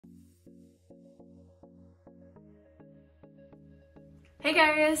Hey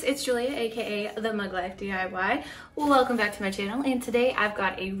guys, it's Julia, aka The Mug Life DIY. Welcome back to my channel, and today I've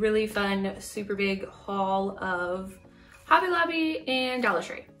got a really fun, super big haul of Hobby Lobby and Dollar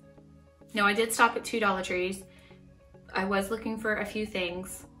Tree. Now, I did stop at 2 Dollar Trees. I was looking for a few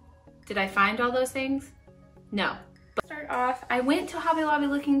things. Did I find all those things? No. But to start off, I went to Hobby Lobby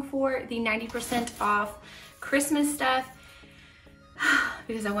looking for the 90% off Christmas stuff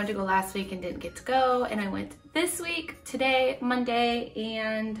because I wanted to go last week and didn't get to go, and I went this week, today, Monday,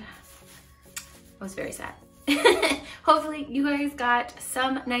 and I was very sad. Hopefully you guys got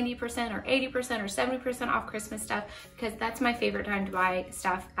some 90% or 80% or 70% off Christmas stuff, because that's my favorite time to buy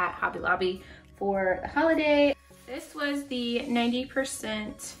stuff at Hobby Lobby for the holiday. This was the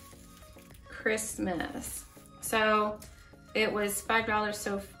 90% Christmas. So it was $5,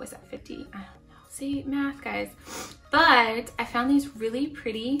 so was that 50? I don't know. See, math, guys. But I found these really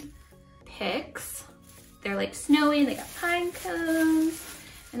pretty picks. They're like snowy, they got pine cones,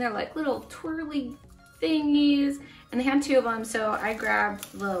 and they're like little twirly thingies, and they had 2 of them, so I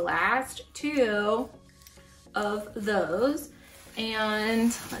grabbed the last 2 of those,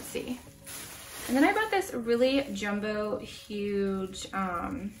 and let's see. And then I bought this really jumbo, huge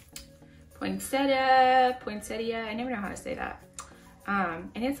poinsettia, I never know how to say that.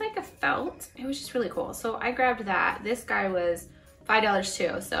 And it's like a felt. It was just really cool. So I grabbed that. This guy was $5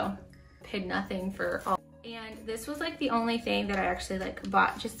 too, so paid nothing for all. And this was like the only thing that I actually like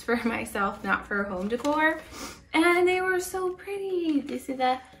bought just for myself, not for home decor. And they were so pretty. Do you see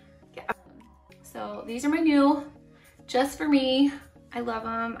that? Yeah. So these are my new, just for me. I love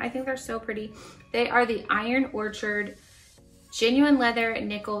them. I think they're so pretty. They are the Iron Orchard genuine leather,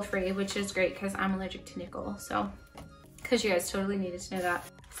 nickel free, which is great because I'm allergic to nickel. So, because you guys totally needed to know that.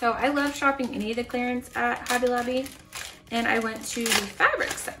 So I love shopping any of the clearance at Hobby Lobby. And I went to the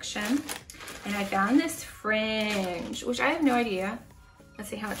fabric section and I found this fringe, which I have no idea. Let's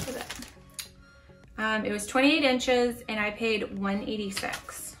see, how much was it? It was 28 inches and I paid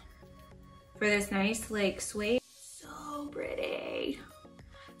 $186 for this nice like suede. So pretty.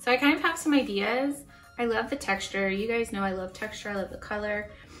 So I kind of have some ideas. I love the texture. You guys know I love texture. I love the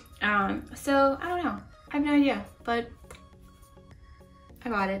color. So I don't know. I have no idea, but I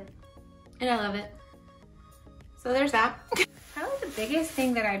bought it and I love it. So there's that. Probably the biggest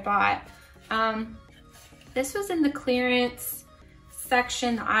thing that I bought, this was in the clearance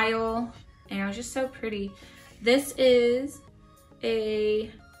section, the aisle, and it was just so pretty. This is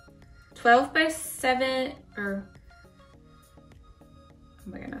a 12 by 7, or, oh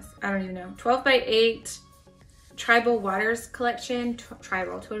my goodness, I don't even know, 12 by 8 tribal waters collection,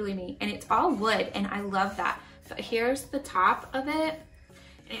 tribal, totally me, and it's all wood, and I love that. But here's the top of it.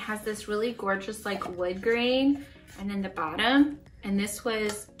 It has this really gorgeous like wood grain, and then the bottom, and this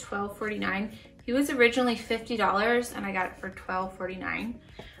was $12.49. He was originally $50 and I got it for $12.49.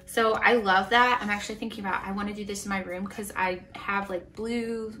 So I love that. I'm actually thinking about, I want to do this in my room because I have like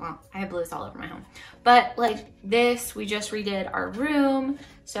blues. Well, I have blues all over my home, but like this, we just redid our room.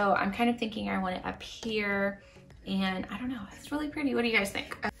 So I'm kind of thinking I want it up here, and I don't know, it's really pretty. What do you guys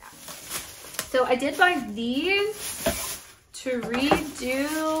think? So I did buy these to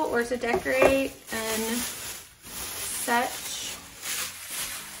redo or to decorate and such.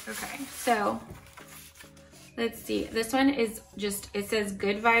 Okay, so let's see. This one is just, it says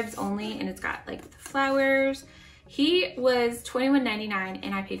good vibes only, and it's got like the flowers. He was $21.99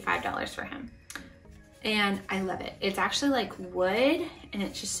 and I paid $5 for him. And I love it. It's actually like wood, and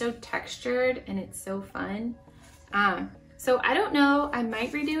it's just so textured, and it's so fun. So I don't know, I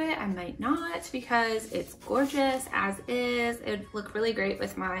might redo it, I might not, because it's gorgeous as is. It would look really great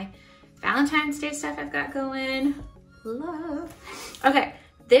with my Valentine's Day stuff I've got going. Love. Okay,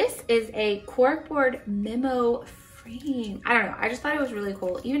 this is a corkboard memo frame. I don't know, I just thought it was really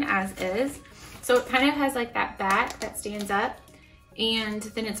cool, even as is. So it kind of has like that back that stands up, and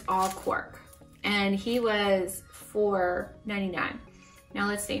then it's all cork. And he was $4.99. Now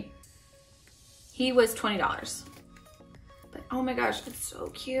let's see. He was $20. But oh my gosh, it's so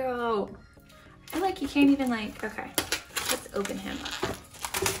cute. I feel like you can't even like, okay, let's open him up.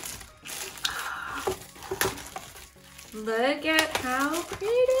 Look at how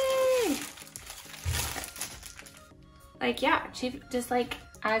pretty. Okay. Like, yeah, she just like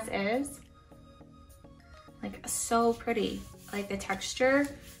as is. Like so pretty. Like the texture,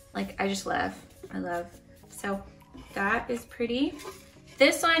 like I just love, I love. So that is pretty.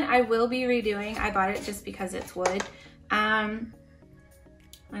 This one I will be redoing. I bought it just because it's wood.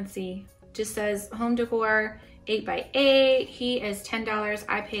 Let's see, just says home decor 8 by 8. He is $10.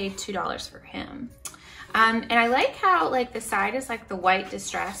 I paid $2 for him. And I like how like the side is like the white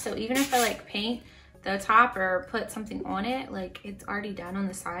distress. So even if I like paint the top or put something on it. Like it's already done on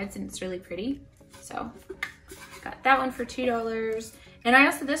the sides and it's really pretty. So got that one for $2. And I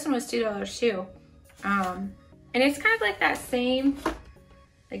also, this one was $2 too. And it's kind of like that same,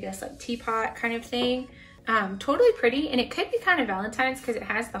 I guess like teapot kind of thing. Totally pretty, and it could be kind of Valentine's because it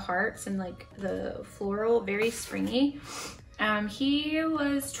has the hearts and like the floral, very springy. He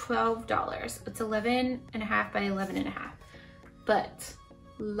was $12. It's 11.5 by 11.5. But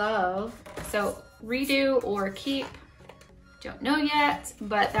love, so redo or keep, don't know yet,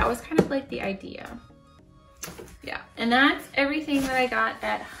 but that was kind of like the idea. Yeah, and that's everything that I got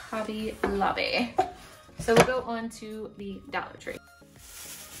at Hobby Lobby. So we'll go on to the Dollar Tree.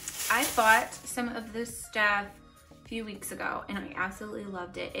 I bought some of this stuff a few weeks ago and I absolutely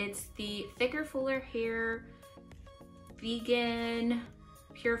loved it. It's the Thicker Fuller Hair Vegan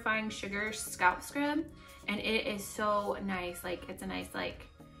Purifying Sugar Scalp Scrub, and it is so nice. Like it's a nice, like,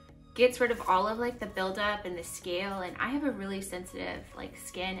 gets rid of all of like the buildup and the scale, and I have a really sensitive like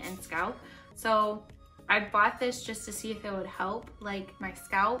skin and scalp, so I bought this just to see if it would help like my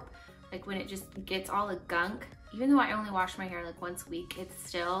scalp, like when it just gets all the gunk. Even though I only wash my hair like once a week, it's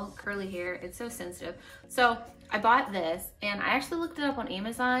still curly hair. It's so sensitive. So I bought this, and I actually looked it up on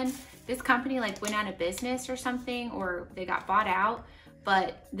Amazon. This company like went out of business or something, or they got bought out,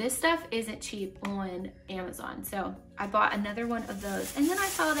 but this stuff isn't cheap on Amazon. So I bought another one of those. And then I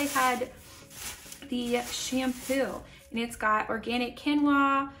saw they had the shampoo, and it's got organic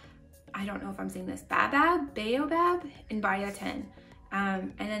quinoa, I don't know if I'm saying this, baobab, and biotin.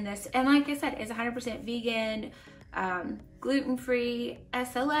 And then this, and like I said, it's 100% vegan, gluten-free,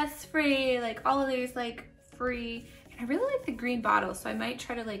 SLS-free, like all of these like free. And I really like the green bottle, so I might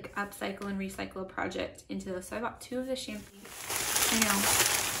try to like upcycle and recycle a project into those. So I bought 2 of the shampoo. I know,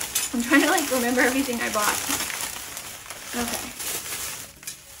 I'm trying to like remember everything I bought.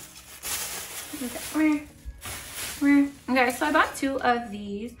 Okay, so I bought 2 of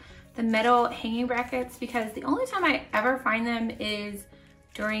these, the metal hanging brackets, because the only time I ever find them is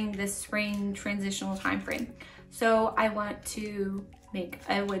during the spring transitional time frame. So I want to make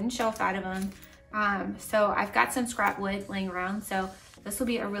a wooden shelf out of them. So I've got some scrap wood laying around, so this will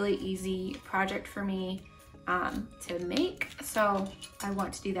be a really easy project for me to make. So I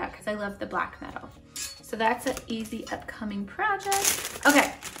want to do that because I love the black metal. So that's an easy upcoming project.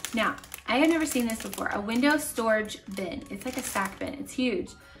 Okay, now I had never seen this before, a window storage bin. It's like a stack bin, it's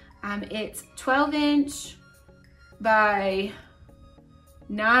huge. It's 12" by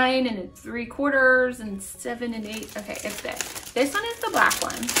 9 3/4 and 7 8. Okay, it's big. This one is the black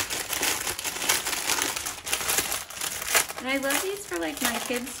one. And I love these for like my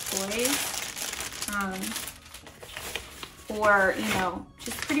kids' toys. Or, you know,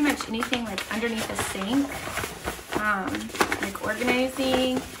 just pretty much anything like underneath a sink. Like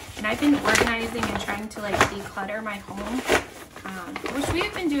organizing. And I've been organizing and trying to like declutter my home. Which we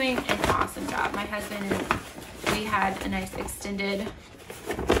have been doing an awesome job. My husband and we had a nice extended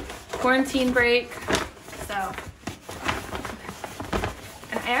quarantine break. So,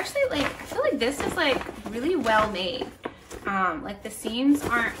 and I actually like, I feel like this is like really well made. Like the seams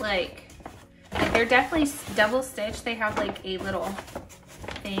aren't like they're definitely double stitched. They have like a little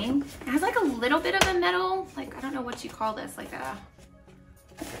thing. It has like a little bit of a metal, like I don't know what you call this, like a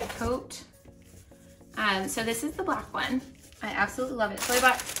coat. So this is the black one. I absolutely love it. So I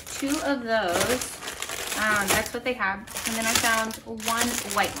bought 2 of those. That's what they have. And then I found 1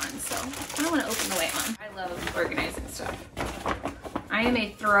 white one. So I kind of want to open the white one. I love organizing stuff. I am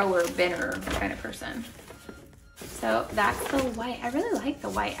a thrower, binner kind of person. So that's the white. I really like the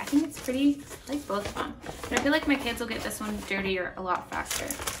white. I think it's pretty. I like both of them. But I feel like my kids will get this one dirtier a lot faster.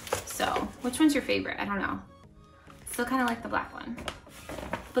 So which one's your favorite? I don't know. Still kind of like the black one.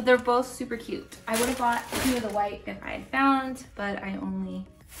 But they're both super cute. I would have bought 2 of the white if I had found, but I only,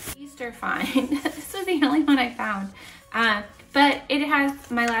 these are fine. This was the only one I found. But it has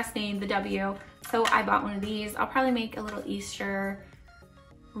my last name, the W, so I bought one of these. I'll probably make a little Easter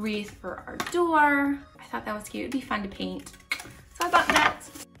wreath for our door. I thought that was cute. It'd be fun to paint. So I bought that.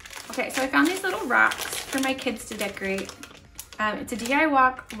 Okay, so I found these little rocks for my kids to decorate. It's a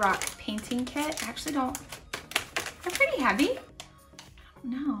DIY rock painting kit. I actually don't, they're pretty heavy.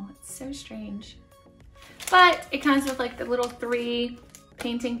 No, it's so strange. But it comes with like the little 3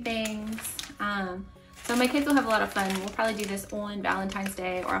 painting things. So my kids will have a lot of fun. We'll probably do this on Valentine's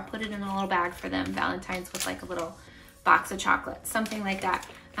Day, or I'll put it in a little bag for them. Valentine's with like a little box of chocolates, something like that.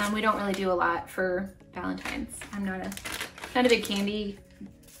 We don't really do a lot for Valentine's. I'm not a big candy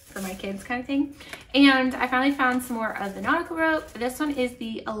for my kids kind of thing. And I finally found some more of the nautical rope. This one is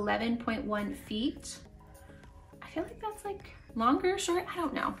the 11.1 feet. I feel like that's like longer, short, I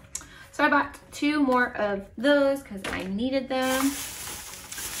don't know. So I bought 2 more of those because I needed them.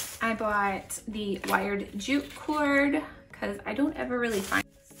 I bought the wired jute cord because I don't ever really find.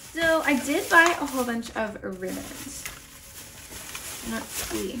 So I did buy a whole bunch of ribbons. Let's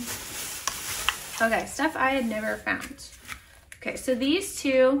see. Okay, stuff I had never found. Okay, so these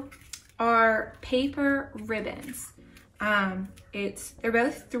 2 are paper ribbons. They're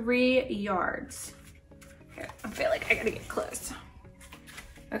both 3 yards. Here, I feel like I gotta get close.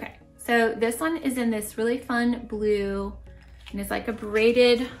 Okay, so this one is in this really fun blue, and it's like a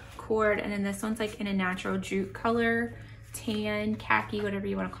braided cord, and then this one's like in a natural jute color, tan, khaki, whatever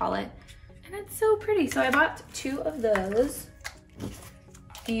you want to call it. And it's so pretty. So I bought 2 of those,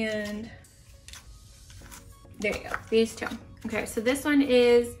 and there you go, these 2. Okay, so this one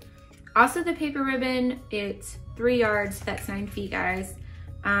is also the paper ribbon. It's 3 yards, that's 9 feet, guys.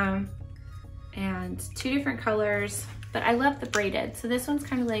 And 2 different colors, but I love the braided. So this one's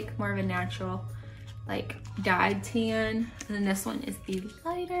kind of like more of a natural, like dyed tan. And then this one is the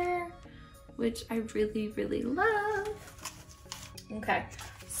lighter, which I really, really love. Okay,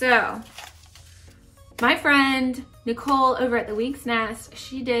 so my friend Nicole over at the Week's Nest,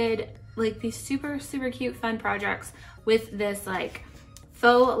 she did like these super, super cute fun projects with this like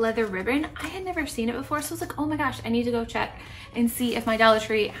faux leather ribbon. I had never seen it before, so I was like, oh my gosh, I need to go check and see if my Dollar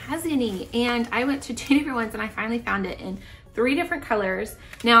Tree has any. And I went to 2 different ones and I finally found it in 3 different colors.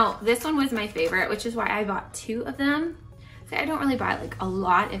 Now, this one was my favorite, which is why I bought 2 of them. So I don't really buy like a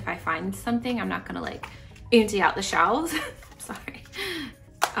lot. If I find something, I'm not gonna like empty out the shelves. Sorry.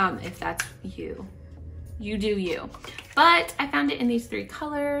 If that's you. You do you. But I found it in these 3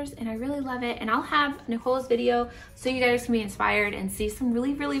 colors and I really love it. And I'll have Nicole's video so you guys can be inspired and see some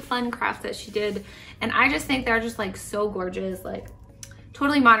really, really fun crafts that she did. And I just think they're just like so gorgeous, like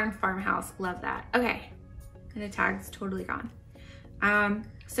totally modern farmhouse. Love that. Okay, and the tag's totally gone.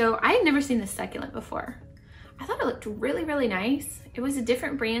 So I had never seen this succulent before. I thought it looked really, really nice. It was a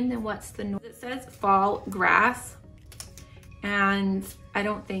different brand than what's the normal. It says fall grass, and I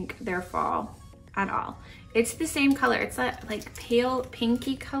don't think they're fall at all. It's the same color. It's that like pale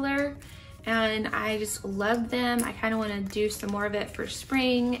pinky color, and I just love them. I kind of want to do some more of it for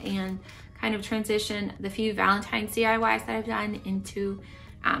spring and kind of transition the few Valentine's DIYs that I've done into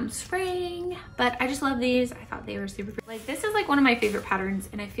spring. But I just love these. I thought they were super pretty. Like this is like one of my favorite patterns,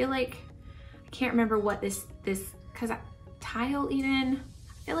 and I feel like I can't remember what this because tile even.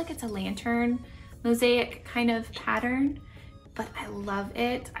 I feel like it's a lantern mosaic kind of pattern, but I love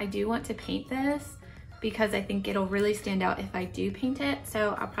it. I do want to paint this because I think it'll really stand out if I do paint it.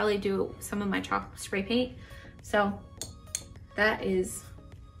 So I'll probably do some of my chalk spray paint. So that's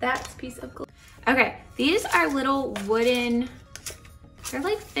a piece of glue. Okay, these are little wooden, they're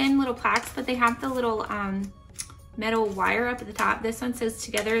like thin little plaques, but they have the little metal wire up at the top. This one says,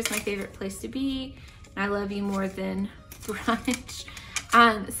 "Together is my favorite place to be, and I love you more than brunch."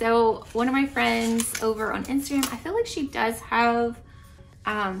 So one of my friends over on Instagram, I feel like she does have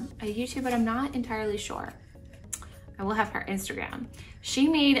a YouTube, but I'm not entirely sure. I will have her Instagram. She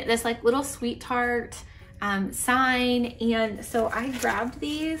made this like little sweetheart sign, and so I grabbed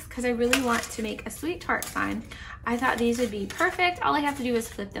these because I really want to make a sweetheart sign. I thought these would be perfect. All I have to do is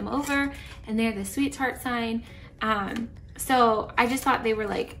flip them over and they're the sweetheart sign. So I just thought they were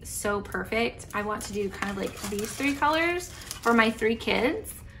like so perfect. I want to do kind of like these 3 colors for my 3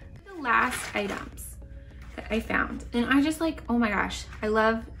 kids. The last items that I found, and I just like, oh my gosh, I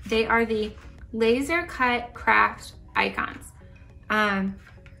love, they are the laser cut craft icons. And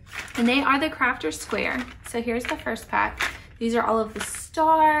they are the crafter square. So here's the first pack. These are all of the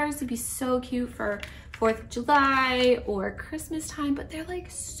stars. It'd be so cute for 4th of July or Christmas time, but they're like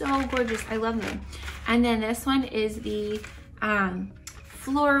so gorgeous. I love them. And then this one is the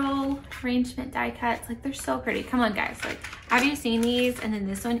floral arrangement die cuts. Like they're so pretty. Come on guys, like have you seen these? And then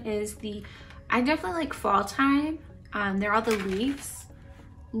this one is the, I definitely like fall time. They're all the leaf,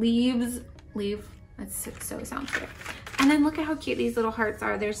 that's so sounds good. And then look at how cute these little hearts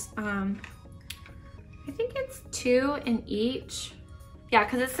are. There's I think it's 2 in each. Yeah,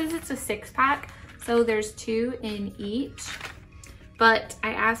 because it says it's a 6-pack. So there's 2 in each. But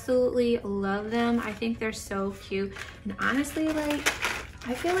I absolutely love them. I think they're so cute. And honestly, like,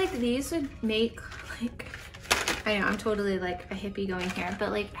 I feel like these would make, like, I know I'm totally like a hippie going here,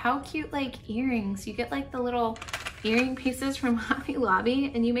 but like how cute like earrings. You get like the little earring pieces from Hobby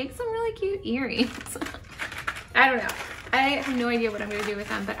Lobby and you make some really cute earrings. I don't know. I have no idea what I'm gonna do with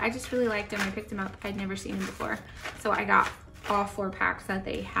them, but I just really liked them. I picked them up. I'd never seen them before. So I got all 4 packs that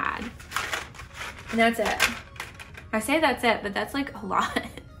they had. And that's it. I say that's it, but that's like a lot.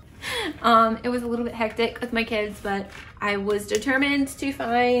 It was a little bit hectic with my kids, but I was determined to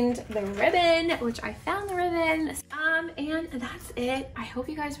find the ribbon, which I found the ribbon. And that's it. I hope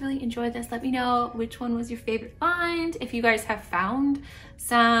you guys really enjoyed this. Let me know which one was your favorite find. If you guys have found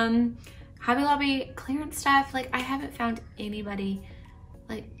some Hobby Lobby clearance stuff, like I haven't found anybody,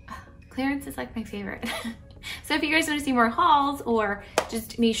 like clearance is like my favorite. So if you guys want to see more hauls or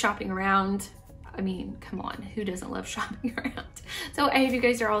just me shopping around, I mean, come on, who doesn't love shopping around? So I hope you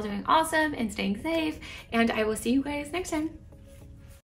guys are all doing awesome and staying safe, and I will see you guys next time.